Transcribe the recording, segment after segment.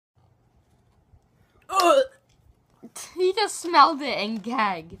He just smelled it and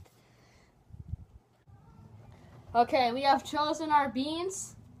gagged. Okay, we have chosen our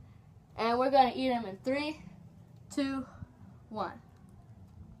beans, and we're gonna eat them in 3, 2, 1.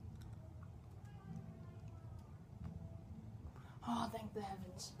 Oh, thank the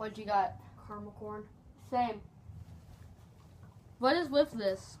heavens. What you got? Caramel corn. Same. What is with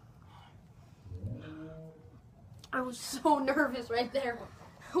this? I was so nervous right there.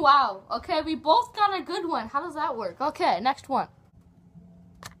 Wow. Okay, we both got a good one. How does that work? Okay, next one.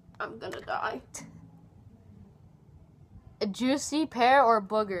 I'm gonna die. A juicy pear or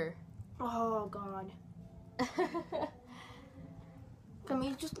booger? Oh, God. Can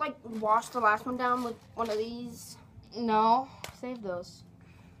we just, like, wash the last one down with one of these? No, save those.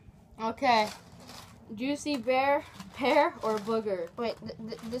 Okay. Juicy pear or booger? Wait,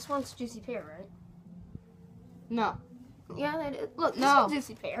 this one's juicy pear, right? No. Yeah, that is. Look, this No. one's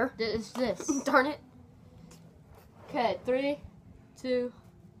juicy pear. It's this. Darn it. Okay, 3, 2,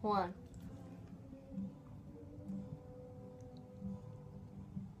 1.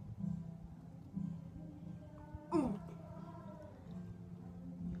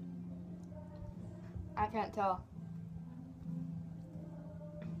 I can't tell.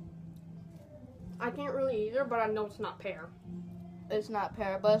 I can't really either, but I know it's not pear. It's not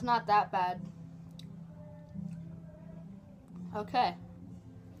pear, but it's not that bad. Okay.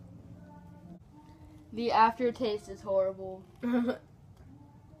 The aftertaste is horrible. That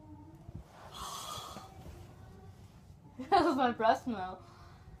was my breath smell.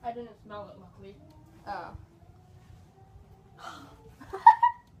 I didn't smell it, luckily. Oh.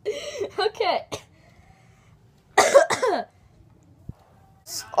 Okay.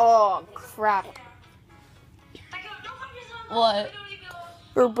 Oh, crap. What?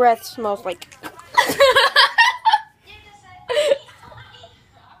 Your breath smells like...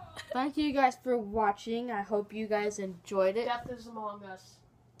 Thank you guys for watching. I hope you guys enjoyed it. Death is among us.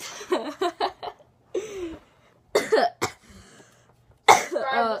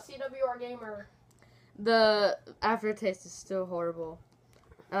 Subscribe to CWR Gamer. The aftertaste is still horrible.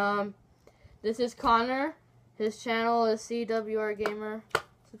 This is Connor. His channel is CWR Gamer.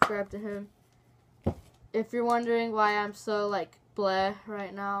 Subscribe to him. If you're wondering why I'm so, like, bleh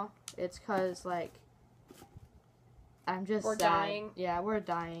right now, it's because, like, I'm just We're sad. dying. Yeah, we're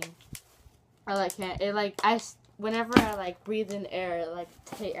dying. I, like, can't, it, like, whenever I, like, breathe in air, it, like,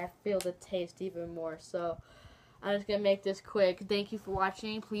 I feel the taste even more, so I'm just gonna make this quick. Thank you for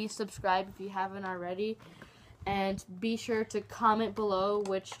watching. Please subscribe if you haven't already, and be sure to comment below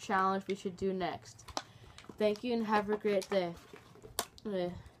which challenge we should do next. Thank you and have a great day.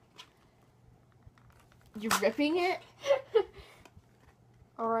 You're ripping it?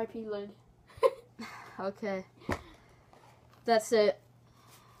 R.I.P. lid. Okay. That's it.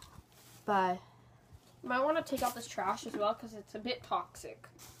 Bye. You might want to take out this trash as well because it's a bit toxic.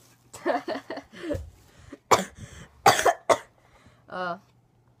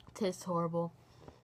 Tastes horrible.